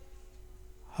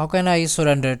How can I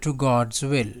surrender to God's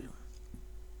will?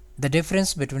 The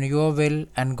difference between your will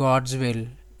and God's will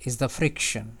is the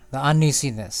friction, the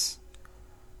uneasiness.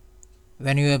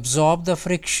 When you absorb the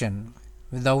friction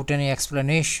without any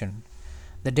explanation,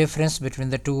 the difference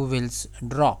between the two wills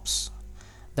drops.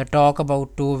 The talk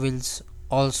about two wills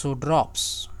also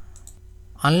drops.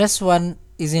 Unless one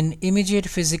is in immediate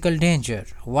physical danger,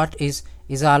 what is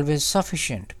always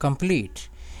sufficient, complete.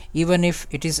 Even if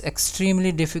it is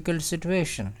extremely difficult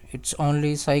situation, it's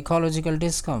only psychological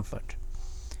discomfort.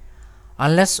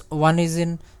 Unless one is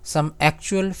in some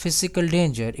actual physical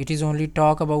danger, it is only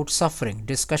talk about suffering,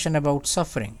 discussion about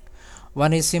suffering.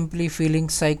 One is simply feeling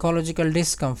psychological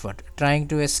discomfort, trying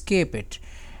to escape it,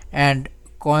 and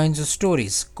coins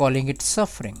stories calling it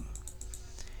suffering.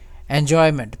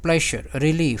 Enjoyment, pleasure,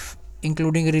 relief,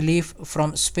 including relief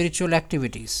from spiritual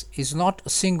activities, is not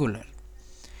singular.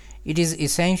 It is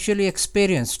essentially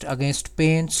experienced against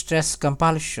pain, stress,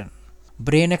 compulsion.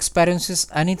 Brain experiences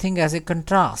anything as a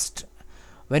contrast.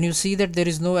 When you see that there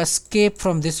is no escape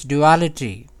from this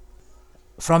duality,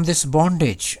 from this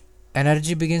bondage,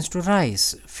 energy begins to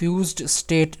rise, fused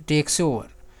state takes over.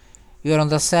 You are on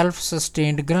the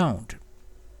self-sustained ground.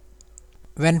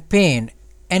 When pain,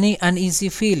 any uneasy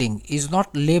feeling, is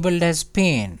not labeled as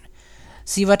pain,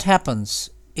 see what happens.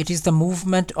 It is the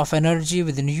movement of energy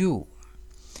within you.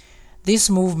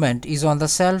 This movement is on the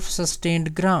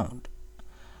self-sustained ground.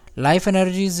 Life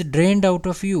energy is drained out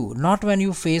of you, not when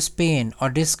you face pain or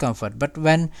discomfort, but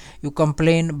when you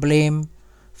complain, blame,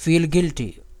 feel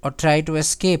guilty, or try to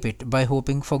escape it by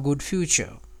hoping for good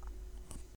future.